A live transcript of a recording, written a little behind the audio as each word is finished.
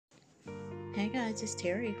Hey guys, it's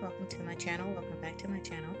Terry. Welcome to my channel. Welcome back to my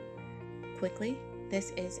channel. Quickly,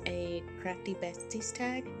 this is a Crafty Besties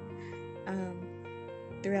tag. Um,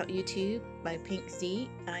 Throughout YouTube by Pink Z,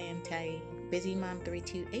 I am tagging Busy Mom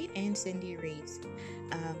 328 and Cindy Reeves.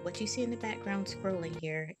 What you see in the background scrolling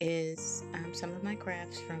here is some of my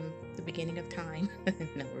crafts from the beginning of time.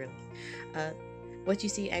 No, really. Uh, what you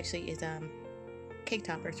see actually is cake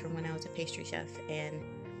toppers from when I was a pastry chef, and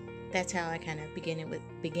that's how I kind of began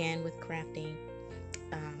with crafting.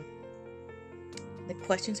 Um, The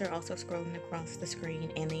questions are also scrolling across the screen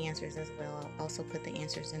and the answers as well. I'll also put the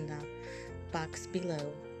answers in the box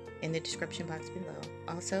below, in the description box below.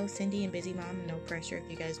 Also, Cindy and Busy Mom, no pressure if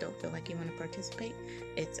you guys don't feel like you want to participate.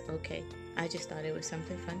 It's okay. I just thought it was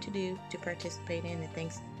something fun to do, to participate in, and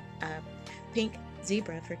thanks Pink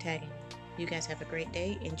Zebra for tagging. You guys have a great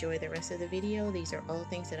day. Enjoy the rest of the video. These are all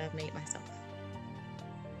things that I've made myself.